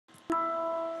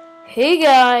Hey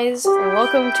guys, and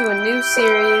welcome to a new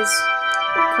series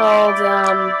called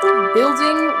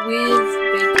Building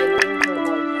with Bacon.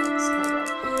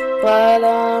 But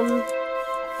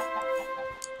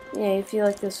yeah, if you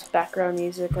like this background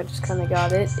music, I just kind of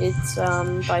got it. It's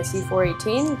by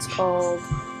C418. It's called,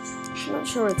 I'm not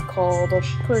sure what it's called. I'll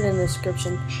put it in the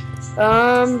description.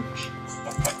 But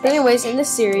anyways, in this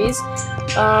series,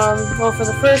 well,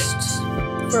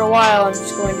 for a while, I'm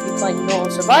just going to be playing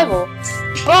normal survival.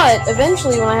 But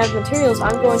eventually, when I have materials,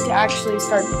 I'm going to actually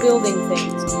start building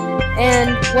things.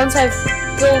 And once I've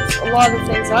built a lot of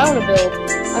things that I want to build,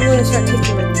 I'm going to start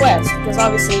taking requests, because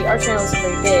obviously our channel isn't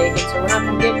very big, and so we're not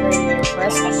going to get very many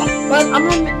requests. But I'm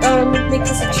going to make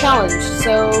this a challenge,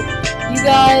 so you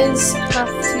guys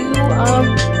have to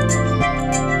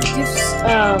just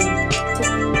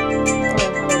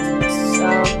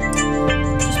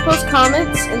post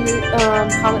comments in the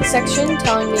comment section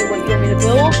telling me what you want me to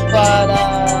build. But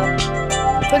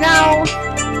for now,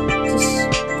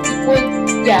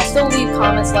 still leave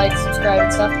comments, like, subscribe,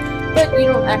 and stuff. But you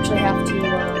don't actually have to do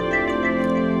that.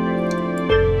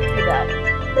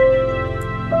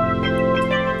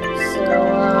 So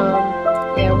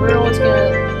yeah, we're always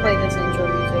gonna play this intro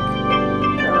music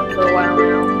for a while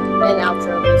now, and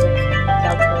outro music,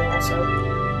 outro also.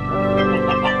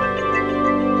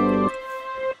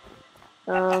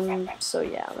 So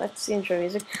yeah, that's the intro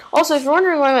music. Also, if you're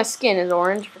wondering why my skin is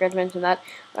orange, I forgot to mention that.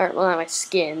 Or, well, not my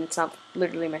skin, it's not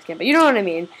literally my skin, but you know what I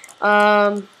mean.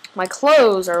 My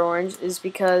clothes are orange is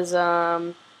because,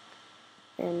 and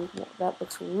yeah, that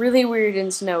looks really weird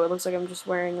in snow. It looks like I'm just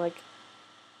wearing, like,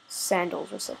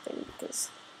 sandals or something, because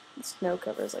the snow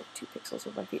covers, like, 2 pixels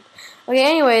of my feet. Okay,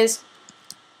 anyways,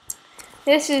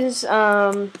 this is,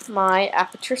 my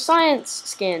Aperture Science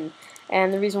skin.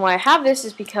 And the reason why I have this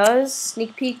is because,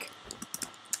 sneak peek,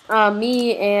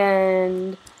 me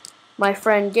and my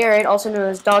friend Garrett, also known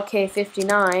as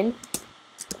DogK59,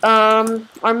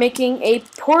 are making a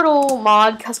Portal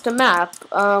mod custom map.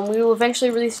 We will eventually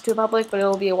release it to the public, but it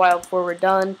will be a while before we're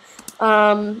done.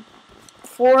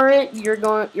 For it, you're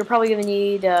probably going to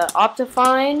need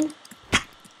Optifine,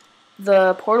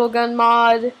 the Portal Gun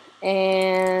mod,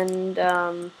 and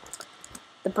the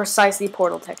Precisely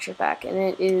Portal texture pack. And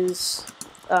it is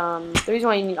the reason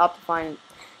why you need Optifine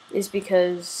is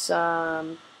because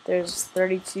there's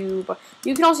 32.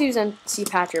 You can also use MC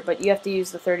Patcher, but you have to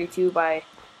use the 32 by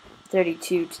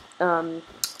 32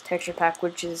 texture pack,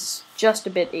 which is just a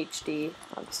bit HD,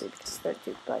 obviously, because it's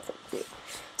 32 by 32.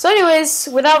 So, anyways,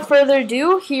 without further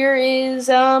ado, here is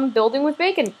Building with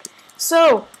Bacon.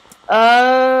 So,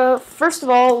 first of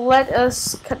all, let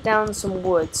us cut down some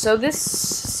wood. So this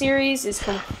series is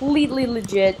completely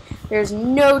legit. There's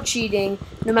no cheating,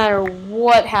 no matter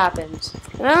what happens.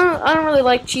 And I don't really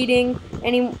like cheating.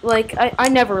 I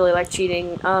never really liked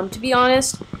cheating. To be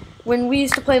honest, when we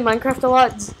used to play Minecraft a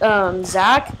lot,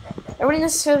 Zach, I wouldn't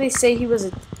necessarily say he was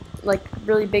a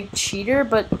really big cheater,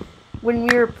 but when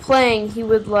we were playing, he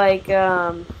would he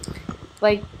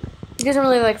doesn't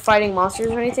really like fighting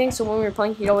monsters or anything, so when we were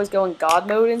playing, he'd always go in God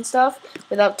mode and stuff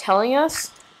without telling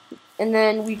us, and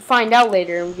then we'd find out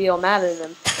later and we'd be all mad at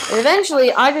him. And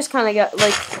eventually, I just kind of got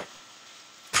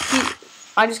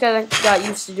got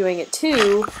used to doing it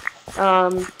too.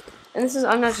 And this is,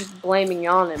 I'm not just blaming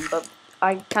on him, but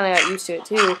I kind of got used to it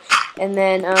too. And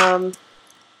then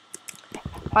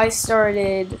I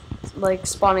started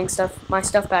spawning my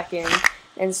stuff back in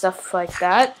and stuff like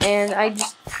that, and I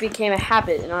just became a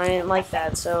habit, and I didn't like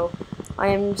that, so I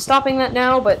am stopping that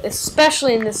now. But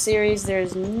especially in this series,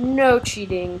 there's no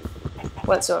cheating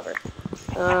whatsoever.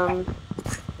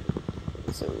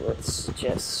 So let's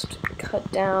just cut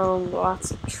down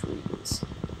lots of trees.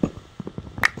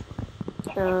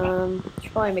 Should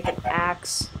probably make an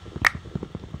axe,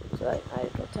 so I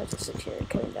don't have to sit here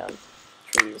cutting down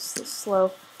trees this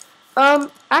slow.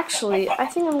 Actually, I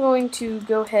think I'm going to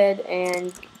go ahead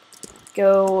and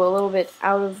go a little bit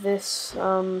out of this,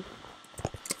 what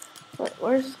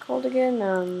is this called again?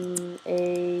 A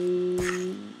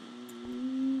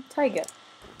taiga.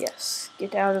 Yes,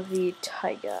 get out of the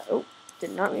taiga. Oh,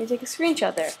 did not mean to take a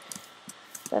screenshot there.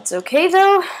 That's okay,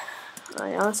 though.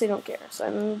 I honestly don't care. So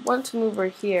I want to move over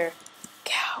here.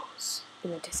 Cows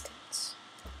in the distance.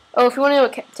 Oh, if you want to know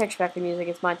what texture pack the music,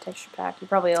 it's my texture pack. You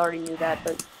probably already knew that,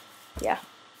 but yeah.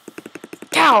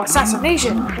 Cow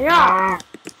assassination! Yeah!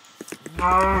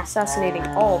 Assassinating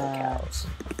all the cows.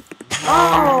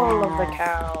 All of the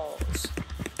cows.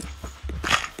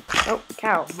 Oh,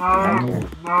 cow.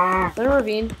 The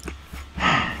ravine.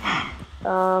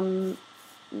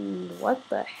 What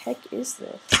the heck is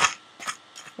this?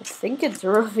 I think it's a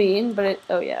ravine, but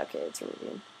oh yeah, okay, it's a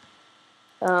ravine.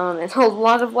 And a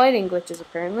lot of lighting glitches,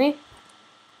 apparently.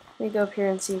 Let me go up here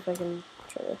and see if I can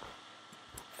try to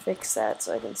fix that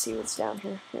so I can see what's down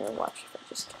here. Here, watch if I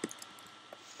just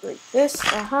break this.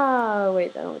 Aha!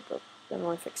 Wait, that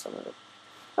only fixed some of it.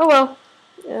 Oh well.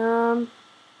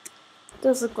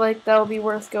 Does look like that'll be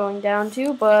worth going down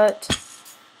to, but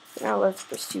now let's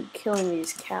pursue killing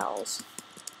these cows.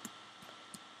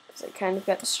 Because I kind of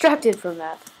got distracted from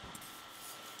that.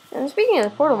 And speaking of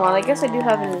the portal mod, I guess I do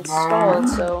have it installed,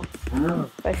 so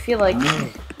if I feel like,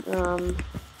 I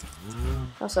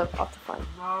also have Optifine.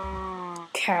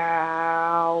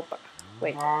 Cow.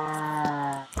 Wait.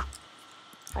 I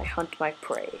hunt my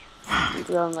prey. You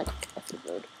go on like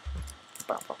episode.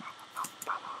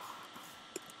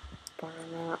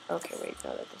 Okay, wait, no,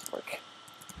 that doesn't work.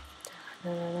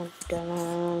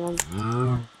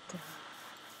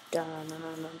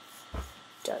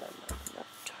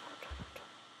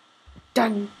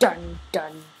 Dun dun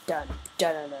dun dun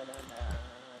dun dun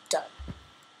dun.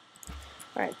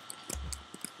 Alright.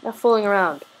 Now fooling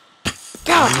around.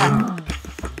 Cow attack!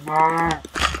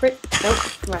 Crit. Nope.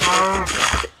 Come on.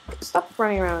 Stop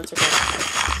running around in circles.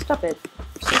 Stop it.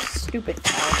 You're so stupid,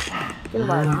 cow. Get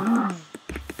alive.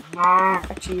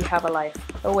 Actually, you have a life.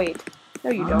 Oh, wait. No,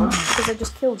 you don't. Because I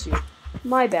just killed you.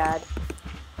 My bad.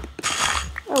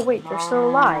 Oh, wait. You're still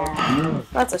alive.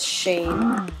 That's a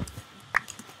shame.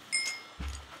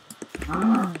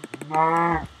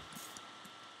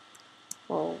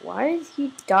 Well, why did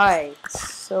he die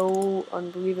so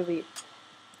unbelievably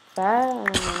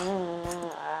fast?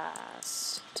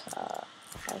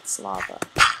 That's lava.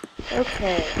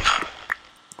 Okay.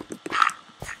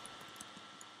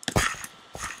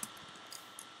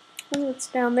 What's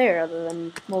down there other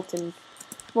than molting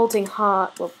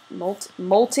hot? Well,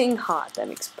 molting hot. That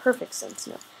makes perfect sense.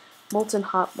 No, molten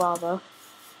hot lava.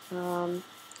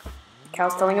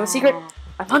 Cow's telling him a secret.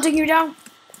 I'm hunting you down.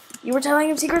 You were telling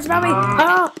him secrets about me.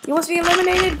 Ah, you must be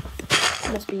eliminated.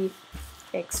 You must be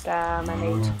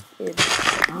exterminated.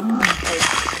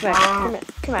 Right,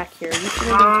 come back here. You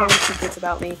shouldn't have been telling secrets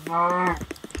about me. I'm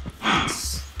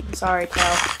sorry,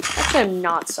 cow. Actually, I'm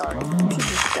not sorry. You should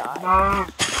just die.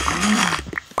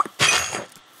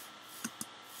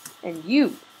 And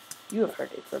you have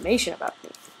heard information about me.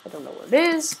 I don't know what it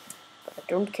is, but I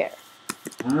don't care.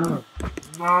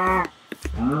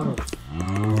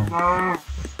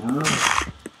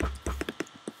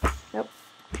 Nope.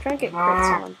 Try and get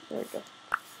someone. There we go.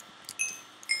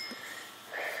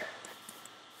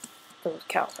 Those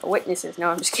cows are witnesses. No,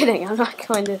 I'm just kidding. I'm not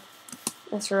going to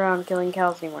mess around killing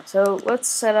cows anymore. So let's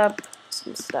set up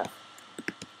some stuff.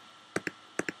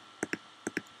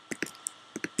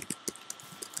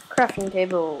 Crafting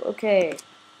table. Okay.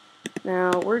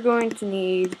 Now I'm going to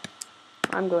need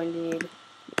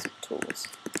some tools.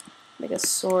 Make a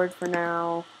sword for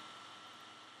now.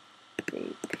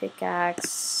 A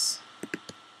pickaxe.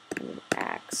 I need an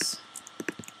axe.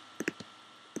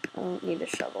 I don't need a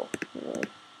shovel, really.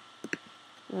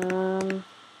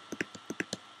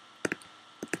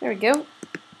 There we go.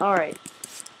 Alright.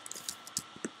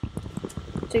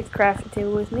 Take the crafting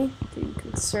table with me to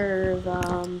conserve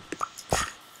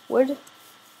wood.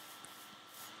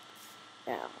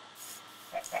 Now.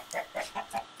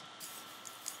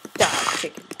 Die,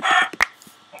 chicken.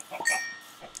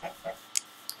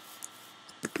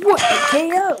 What a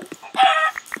KO!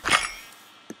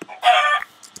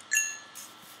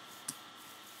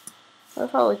 I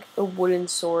love how like a wooden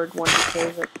sword one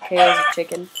KOs a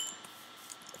chicken.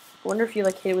 I wonder if you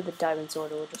like hit it with a diamond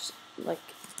sword, it will just like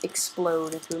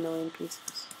explode into a million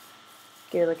pieces.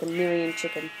 Get like a million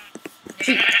chicken.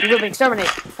 Sheep, you will be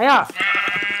exterminated. Hiya!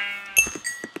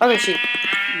 Other sheep,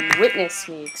 you witness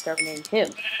me exterminating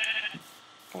him.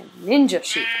 And ninja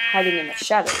sheep hiding in the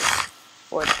shadows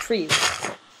or the trees.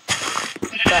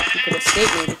 In fact, you could escape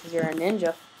me because you're a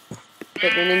ninja.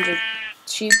 Get your ninja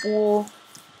sheep wool.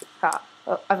 Ha!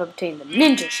 Oh, I've obtained the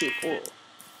ninja sheep wool.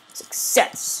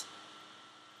 Success!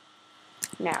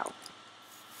 Now,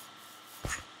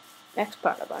 next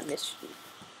part of our mystery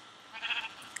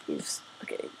is,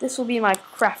 okay, this will be my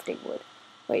crafting wood.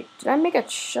 Wait, did I make a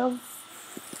shovel?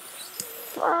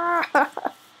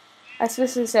 I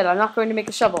specifically said I'm not going to make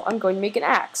a shovel, I'm going to make an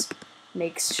axe.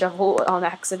 Makes shovel on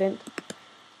accident.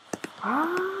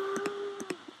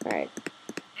 Alright,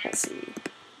 let's see.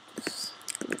 Just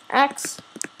an axe.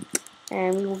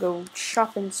 And we will go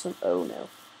chopping some. Oh no.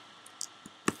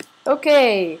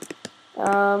 Okay.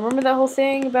 Remember that whole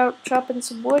thing about chopping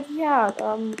some wood? Yeah.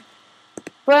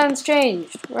 Plans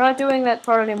changed. We're not doing that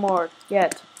part anymore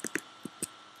yet.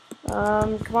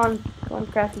 Come on,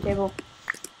 crafting table.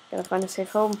 Gotta find a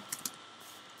safe home.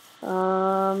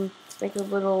 Let's make a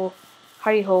little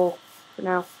hidey hole for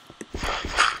now.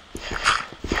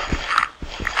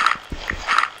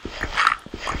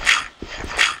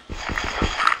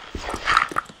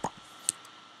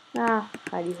 Ah,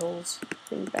 hidey holes.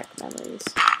 Bring back memories.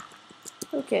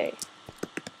 Okay.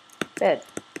 Bed.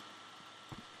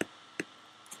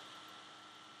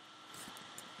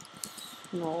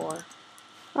 Snore.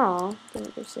 Aw,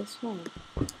 didn't just say snore.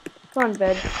 Come on,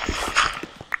 bed. I'm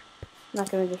not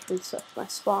gonna just reset my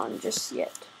spawn just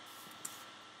yet.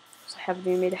 Because I haven't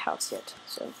even made a house yet,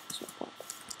 so there's no point.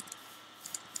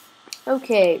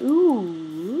 Okay,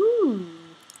 ooh.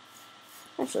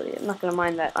 Actually, I'm not gonna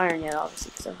mine that iron yet,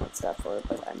 obviously, because I don't have stuff for it,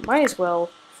 but I might as well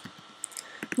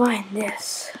mine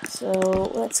this. So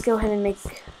let's go ahead and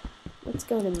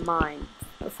mine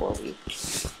before we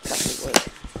cut the wood.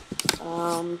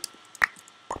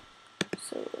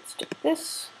 So let's do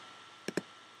this,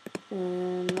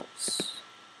 and let's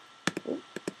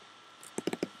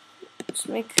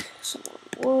make some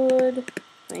more wood,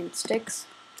 sticks.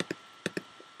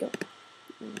 Go.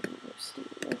 And let's do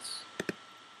this.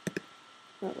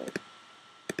 Oh wait.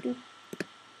 Doop.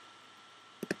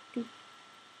 Doop.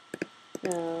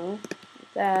 No.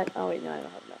 Like that. Oh wait, no, I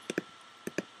don't have enough.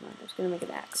 No, I was gonna make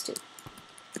an axe too.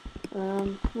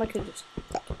 I could just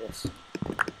do this.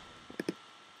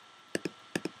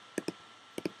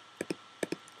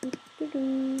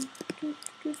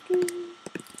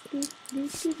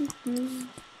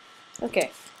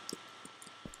 Okay.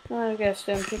 Now I've got a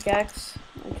stone pickaxe.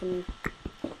 I can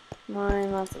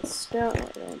mine lots of stone. Wait,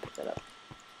 I didn't pick that up.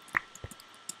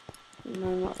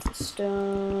 Mine lots of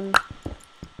stone.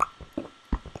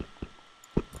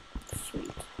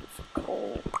 Sweet. There's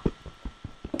coal.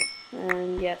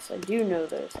 And yes, I do know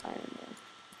there's iron there.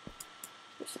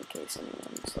 Just in case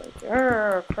anyone's like,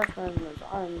 Crusher, there's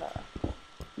iron there.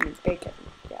 I mean, bacon.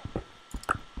 Yeah.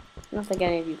 I don't think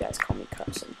any of you guys call me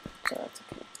Carson, so that's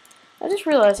okay. I just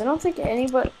realized I don't think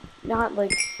anybody, not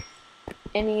like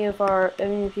any of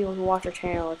the people who watch our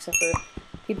channel, except for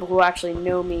people who actually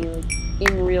know me like,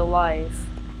 in real life,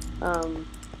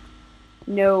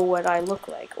 know what I look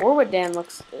like or what Dan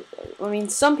looks. I mean,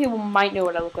 some people might know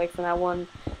what I look like from that one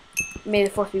May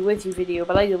the 4th be with you video,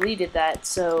 but I deleted that.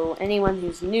 So anyone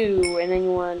who's new and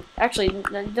anyone actually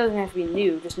it doesn't have to be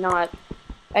new, just not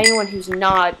anyone who's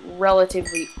not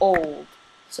relatively old.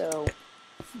 So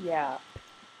yeah.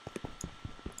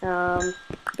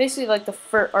 Basically, like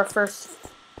our first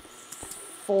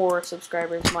 4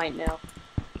 subscribers might know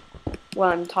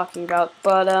what I'm talking about.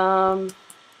 But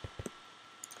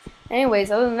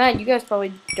anyways, other than that, you guys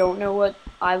probably don't know what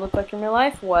I look like in real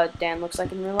life, what Dan looks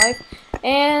like in real life,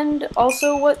 and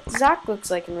also what Zach looks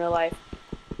like in real life.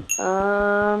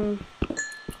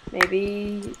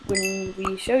 Maybe when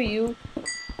we show you,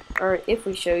 or if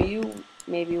we show you,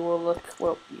 maybe we'll look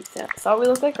what you thought we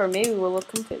looked like, or maybe we'll look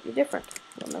completely different.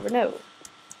 You'll never know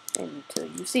until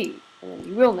you see, and then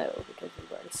you will know because you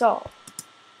already saw.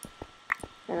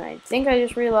 And I think I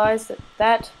just realized that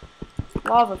that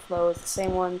lava flow is the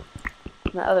same one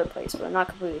in the other place, but I'm not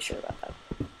completely sure about that.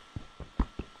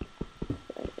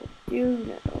 What I do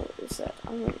know is that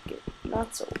I'm going to get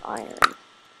lots of iron.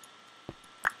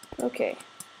 Okay.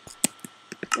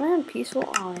 And peaceful.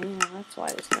 Oh yeah, that's why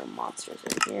there's no monsters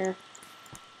in here.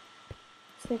 I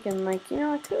was thinking, like, you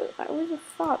know, I would have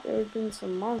thought there would have been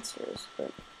some monsters,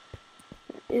 but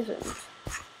there isn't.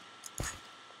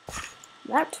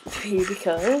 That would be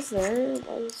because there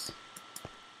was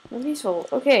no peaceful.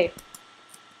 Okay.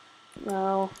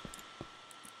 Now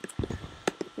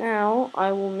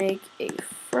I will make a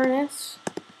furnace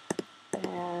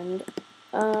and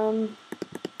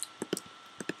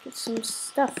get some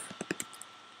stuff.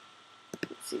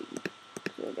 Let's see.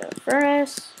 So we got a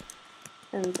furnace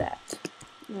and that.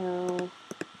 Now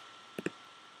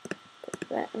put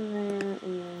that in there and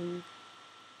then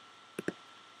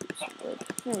some wood.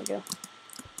 There we go.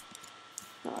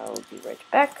 Now I will be right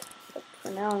back. But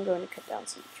for now I'm going to cut down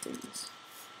some trees.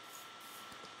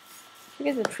 I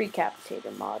get the tree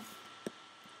capitator mod.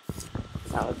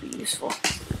 That would be useful.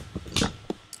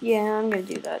 Yeah, I'm gonna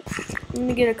do that. I'm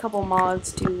gonna get a couple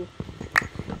mods to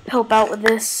help out with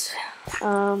this.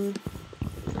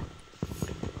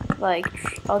 Like,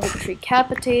 I'll get the tree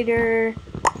capitator.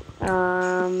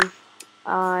 I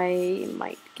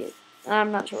might get.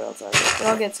 I'm not sure what else I'll get, but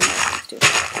I'll get some other things too.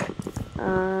 I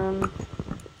don't know.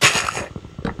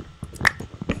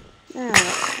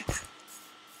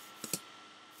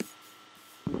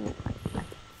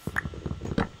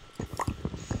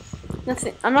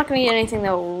 Nothing. I'm not going to get anything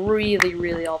that will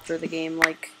really alter the game,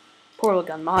 like portal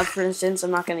gun mod, for instance.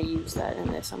 I'm not going to use that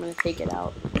in this. I'm going to take it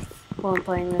out while I'm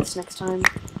playing this next time.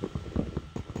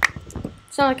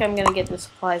 It's not like I'm going to get the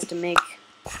supplies to make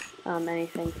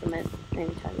anything from it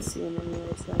anytime soon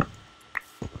anyway, so.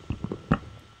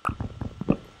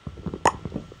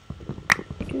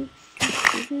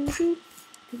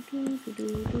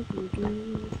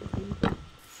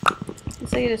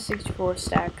 Once I get a 64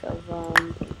 stack of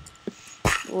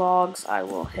logs, I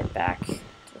will head back to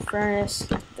the furnace,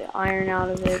 get the iron out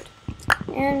of it,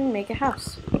 and make a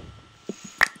house.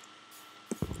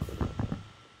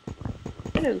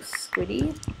 Hello,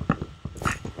 Squiddy.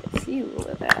 I see you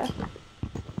over there,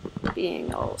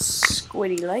 being all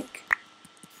squiddy-like.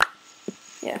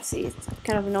 Yeah, see, it's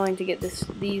kind of annoying to get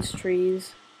these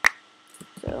trees,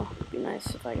 so it'd be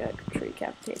nice if I got a tree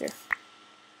capitator.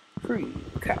 Tree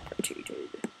capitated.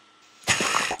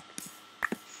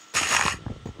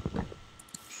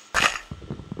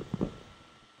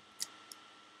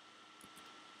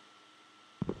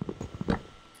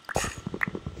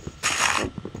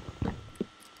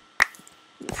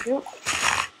 There we go.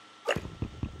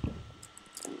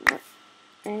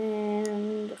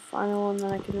 And the final one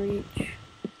that I can reach.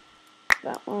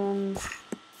 That one.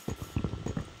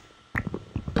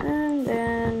 And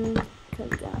then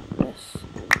cut down this.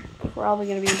 I'm probably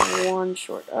going to be one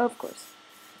short. Of course.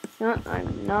 No,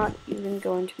 I'm not even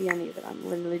going to be uneven. I'm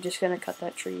literally just going to cut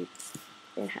that tree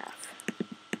in half.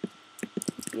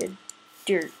 Be a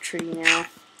dirt tree now.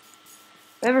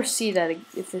 If I ever see that,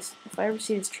 if I ever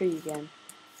see this tree again,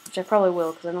 which I probably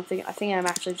will, because I think I'm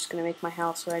actually just going to make my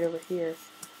house right over here.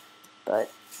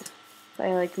 But if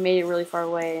I like made it really far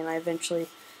away and I eventually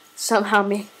somehow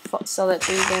sell that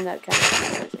tree again, that kind of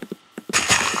amazing.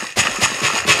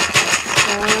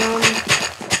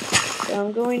 So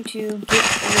I'm going to get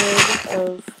rid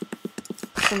of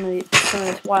some of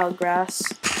this wild grass,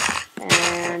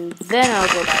 and then I'll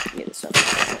go back and get the stuff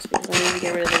because I need to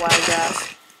get rid of the wild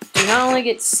grass. Do not only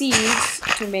get seeds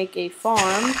to make a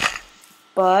farm,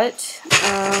 but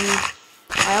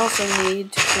I also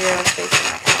need to clear out space in my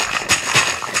house.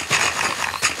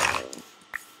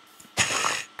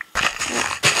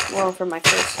 Well, for my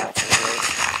first house, anyways.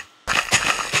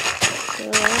 So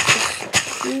let's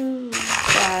just do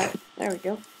that. There we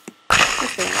go.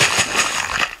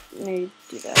 Maybe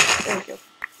do that. There we go.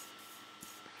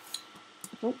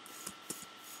 Nope.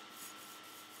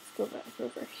 Let's go back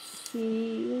over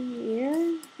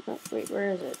here. Oh, wait,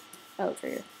 where is it? Oh, it's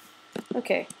right here.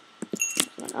 Okay.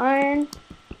 There's my iron.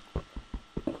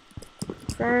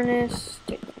 Furnace.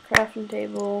 Take my crafting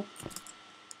table.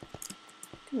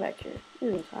 Come back here.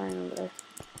 Ooh, there's iron over there.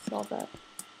 Solve that.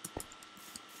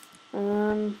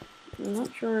 I'm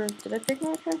not sure. Did I pick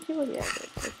my crafting table? Yeah, I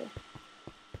did. Okay.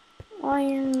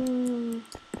 Iron.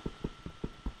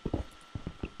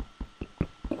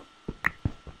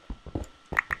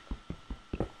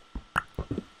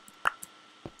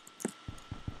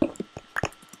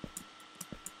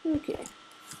 Okay.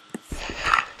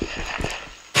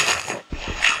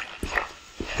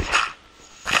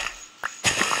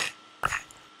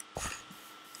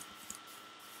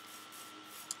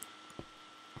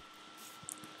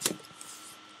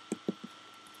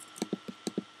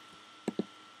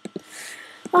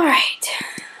 Alright,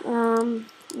 I'm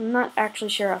not actually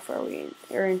sure how far we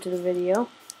are into the video,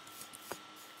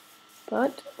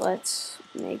 but let's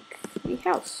make the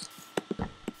house.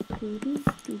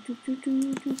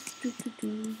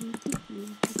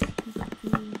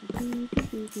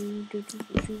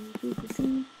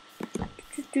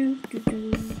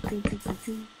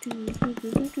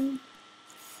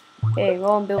 Okay,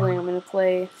 while I'm building, I'm going to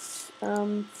play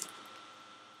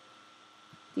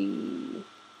the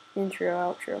intro,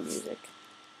 outro music.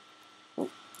 Oh.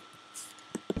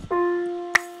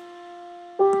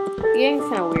 The game's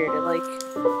kind of weird. It like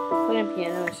playing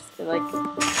piano. It's just, it like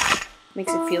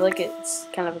makes it feel like it's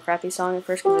kind of a crappy song at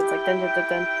first because it's like dun dun dun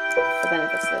dun, but then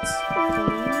it gets this.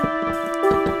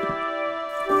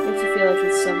 Makes you feel like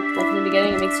it's like in the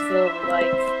beginning. It makes you feel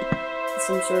like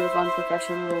some sort of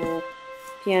unprofessional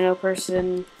piano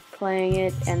person playing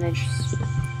it, and they just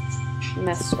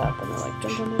messed up and they're like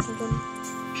dun dun dun dun dun.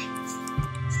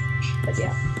 But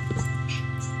yeah,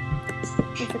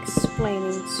 just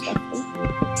explaining stuff.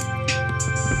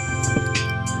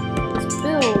 Let's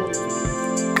build.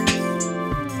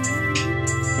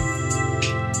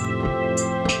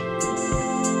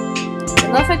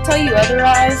 Unless I tell you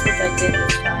otherwise, which I did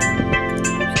this time, I'm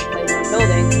just play one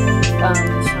building this time.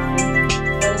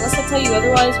 But unless I tell you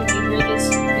otherwise, when you hear this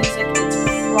music, it's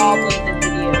probably the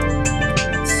video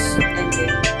it's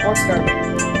ending or starting,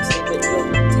 obviously, but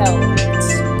you'll tell when it's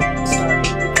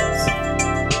starting because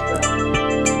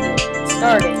it's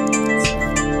starting.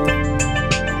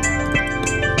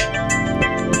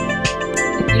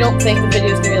 If you don't think the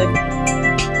video is gonna be like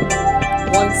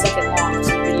 1 second long, so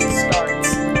the video starts.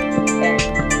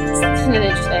 and then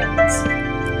it just ends.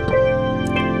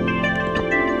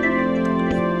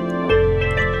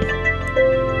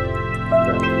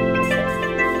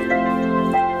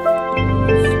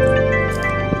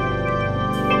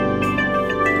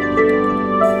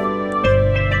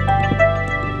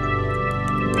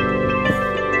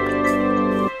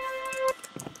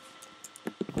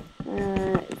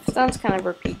 It sounds kind of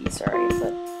repeaty, sorry,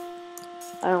 but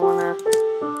I don't wanna,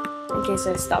 in case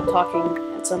I stop talking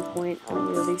at some point, I want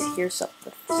you to at least hear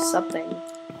something.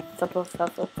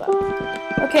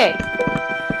 Okay.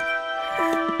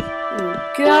 Here we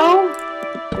go.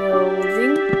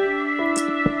 Building.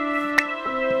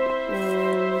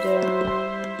 And,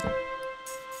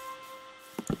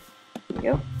 here we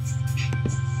go.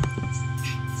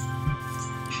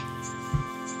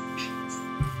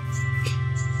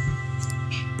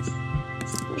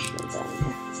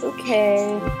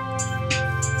 Okay.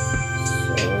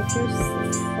 So, here's the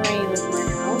frame of my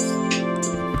house.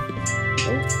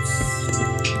 Oops.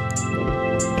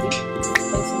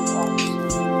 Placing blocks.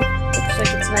 Looks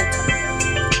like it's nighttime.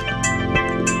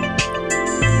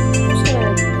 I'm just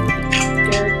gonna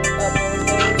dirt up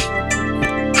windows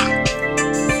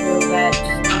so that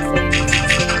nothing can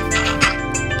see.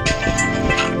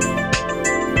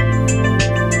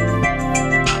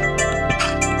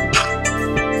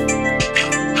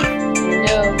 I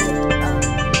know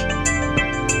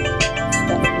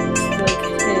stuff can still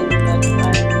get in, but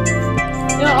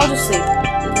you know, I'll just sleep.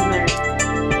 Doesn't matter.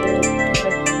 If I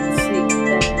sleep,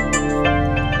 then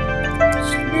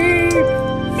sleep.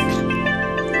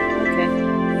 Okay.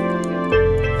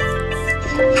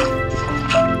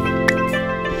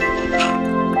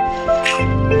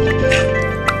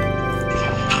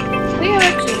 I think I've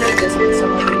actually heard this on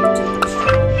some other YouTube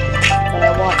channel that I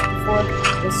watched before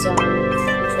this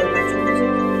intro and outro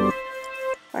music.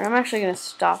 Alright, I'm actually gonna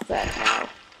stop that now.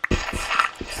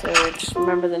 So just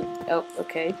remember the. Oh,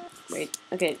 okay. Wait.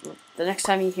 Okay. The next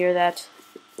time you hear that,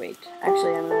 wait.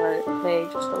 Actually, I'm gonna let it play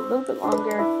just a little bit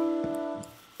longer.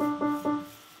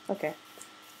 Okay.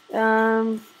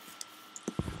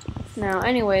 Now,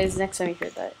 anyways, next time you hear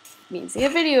that means the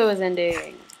video is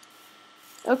ending.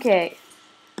 Okay.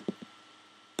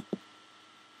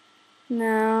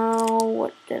 Now,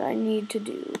 what did I need to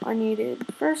do? I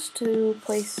needed first to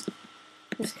place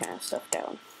this kind of stuff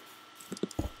down.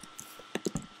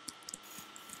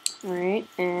 Alright,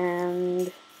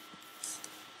 and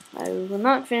I will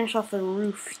not finish off the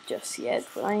roof just yet.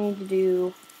 What I need to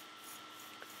do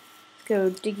is go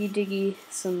diggy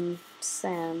some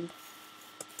sand.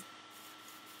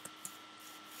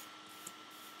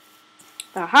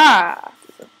 Aha!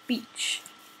 There's a beach.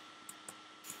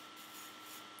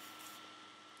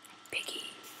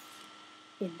 Piggy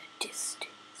in the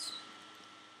distance.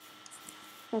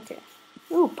 Okay.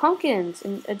 Ooh, pumpkins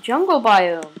in a jungle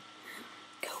biome.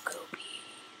 Cocoa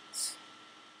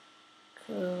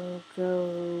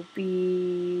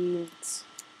beans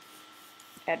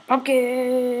and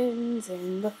pumpkins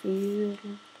in the field.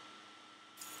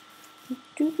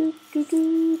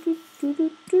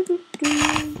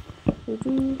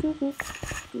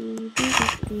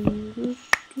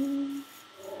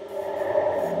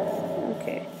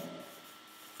 Okay.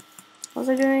 What was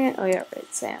I doing it? Oh yeah,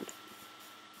 right, sand.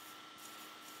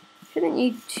 Shouldn't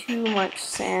need too much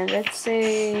sand. I'd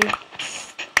say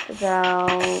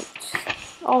about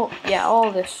all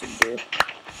of this should do.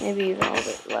 Maybe even a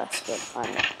little bit less, but I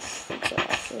don't think so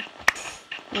actually.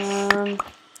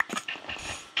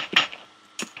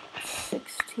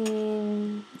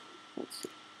 16. Let's see.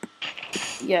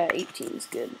 Yeah, 18 is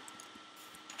good.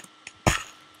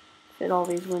 Fit all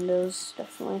these windows,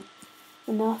 definitely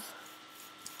enough.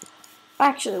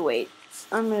 Actually, wait.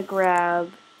 I'm gonna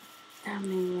grab. How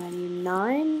many do I need?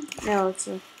 9? No, it's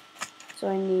a. So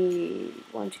I need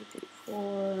 1, 2, 3,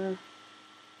 4.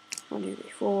 1, 2, 3,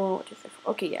 4. 1, 2, 3,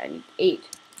 4. Okay, yeah, I need 8.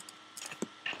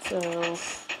 So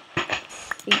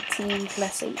 18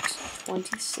 plus 8,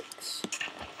 26.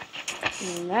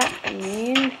 And that I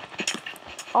mean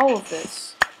all of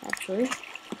this, actually.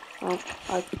 Well,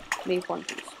 I made one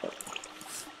piece, but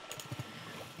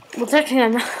well,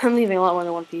 technically I'm leaving a lot more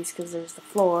than one piece because there's the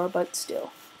floor, but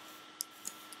still.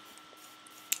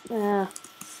 I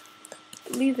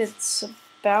believe it's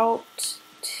about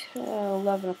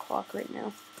 11 o'clock right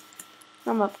now.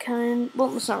 I'm up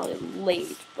well, it's not really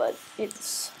late, but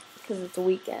it's because it's a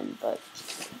weekend, but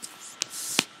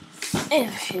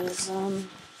it feels,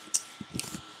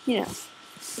 you know,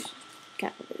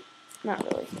 kind of late. Not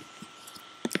really.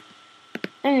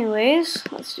 Anyways,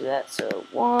 let's do that. So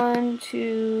 1,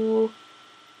 2,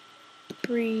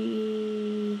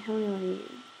 3. How many do I need?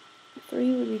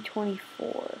 3 would be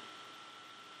 24.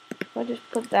 if I just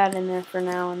put that in there for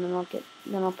now, and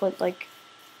then I'll put like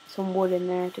some wood in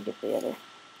there to get the other.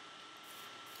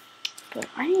 But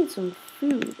I need some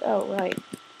food. Oh right.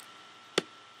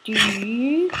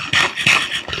 Some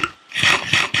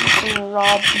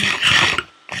raw beef.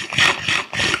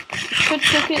 I could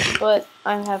cook it, but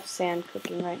I have sand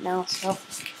cooking right now, so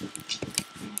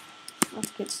once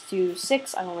it gets to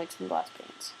 6, I will make some glass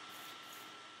panes.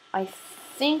 I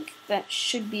think that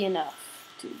should be enough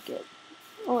to get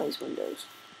all these windows.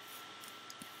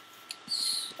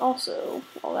 Also,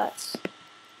 while that's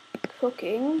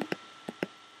cooking,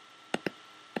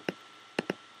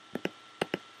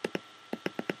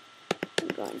 I'm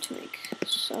going to make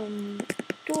some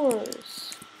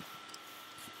doors.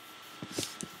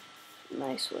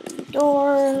 Nice wooden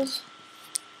doors.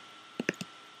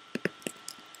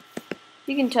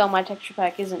 You can tell my texture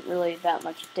pack isn't really that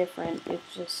much different.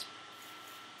 It's just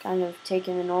kind of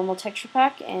taken a normal texture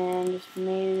pack and just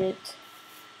made it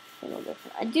a little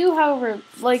different. I do, however,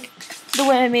 like the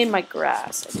way I made my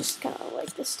grass. I just kind of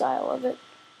like the style of it.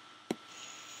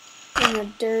 And the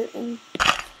dirt and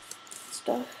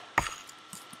stuff.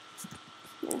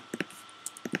 Yeah.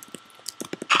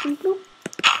 Bloop.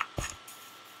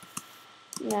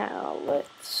 Now,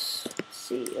 let's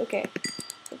see. Okay,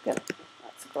 so I've got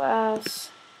lots of glass.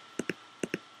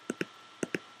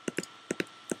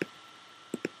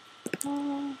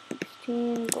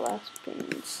 16 glass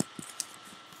panes.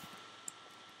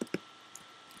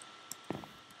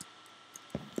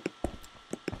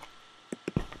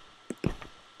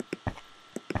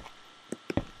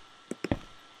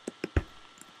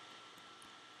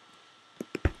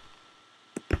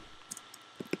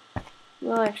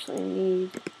 We'll actually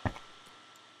need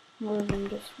more than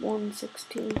just 1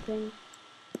 16 thing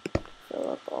to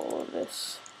fill up all of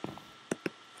this.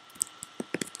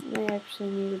 I actually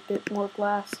need a bit more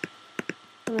glass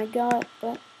than I got,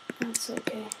 but that's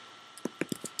okay.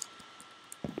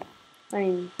 I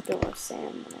mean, a bit more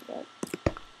sand than I got.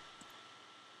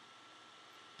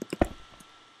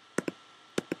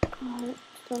 Alright,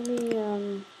 let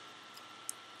me,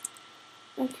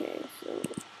 okay, so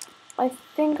I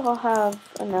think I'll have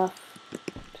enough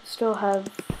to still have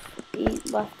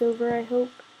 8 left over, I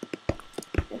hope.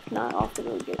 If not, I'll have to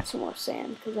go get some more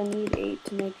sand, because I need 8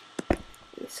 to make a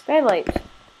skylight.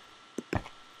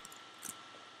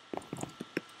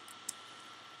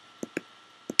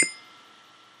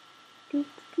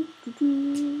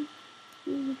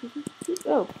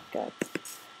 Oh, God.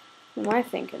 What am I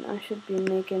thinking? I should be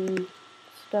making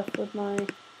stuff with my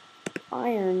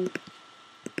iron.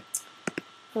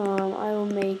 I will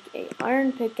make a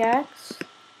iron pickaxe,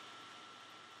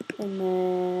 and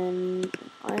then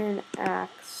an iron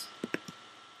axe,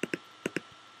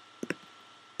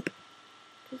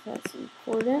 because that's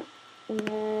important. And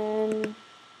then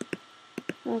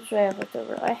what should I have left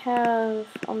over?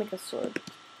 I'll make a sword.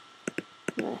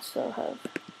 And I still have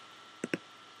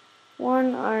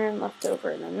 1 iron left over,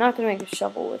 and I'm not gonna make a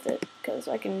shovel with it because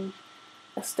a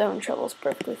stone shovel is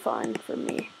perfectly fine for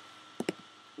me.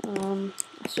 I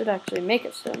should actually make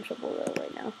a stone shovel though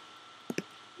right now,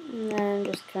 and then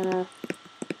just kind of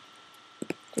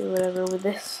do whatever with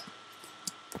this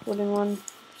wooden one.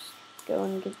 Just go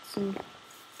and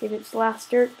get its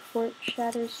last dirt before it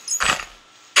shatters.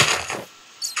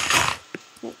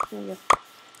 Yep, there we go.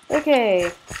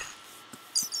 Okay.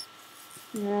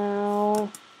 Now,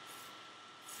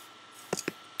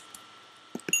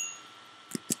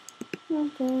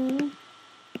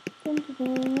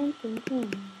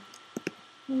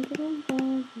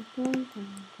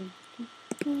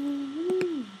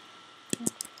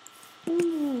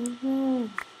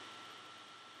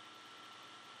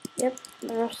 yep,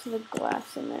 the rest of the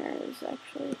glass in there is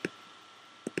actually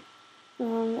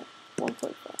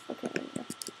 1.5. Okay, there we go.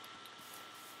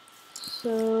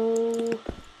 So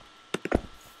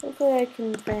hopefully I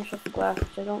can finish off the glass,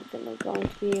 which I don't think I'm going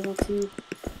to be able to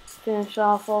finish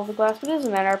off all the glass, but it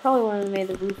doesn't matter. I probably wouldn't have made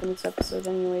the roof in this episode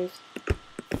anyways.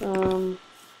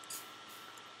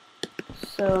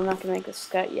 So I'm not going to make a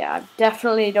sky. Yeah, I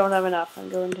definitely don't have enough. I'm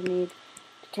going to need to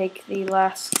take the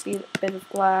last bit of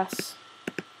glass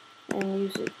and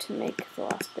use it to make the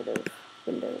last bit of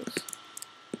windows.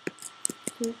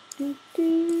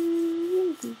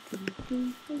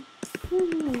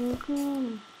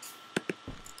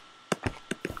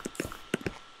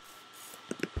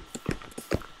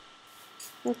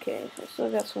 Okay, so I still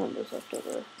got some windows left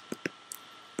over.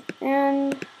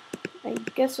 And I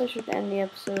guess I should end the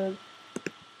episode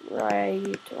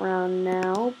right around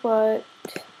now, but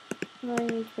I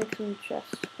need to make some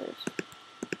chests first.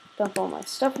 Dump all my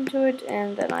stuff into it,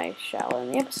 and then I shall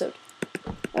end the episode.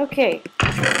 Okay.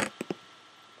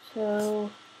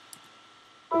 So,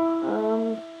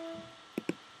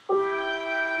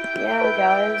 yeah,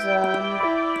 guys,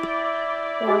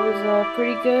 that was a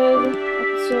pretty good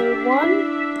episode 1,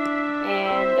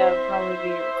 and I'll probably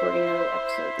be recording another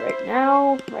episode right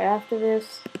now, right after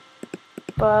this,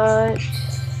 but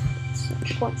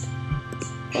the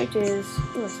point is,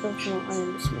 oh, it's still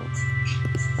unable to smoke.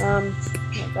 No,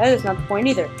 that is not the point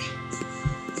either.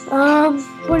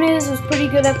 Point is, it was a pretty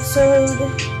good episode,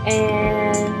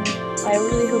 and I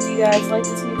really hope you guys like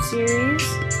this new series.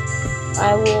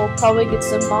 I will probably get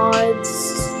some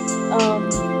mods,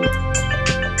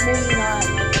 maybe not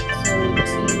episode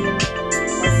 2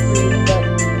 or 3, but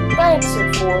by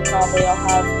episode 4 probably I'll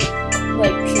have,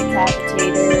 like,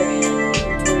 Tricapitator and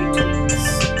inventory tweaks,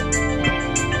 and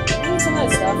maybe some other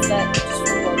stuff that just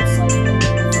looks like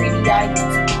 3D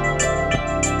items.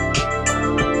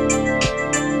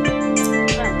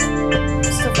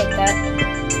 Stuff like that.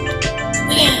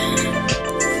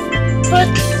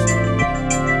 But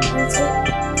that's it,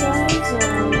 guys.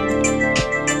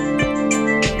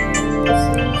 This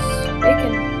is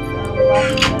Bacon from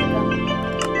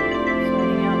BaconBiscuit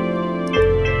signing out.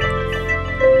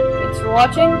 Thanks for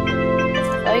watching.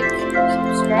 Like,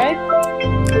 subscribe.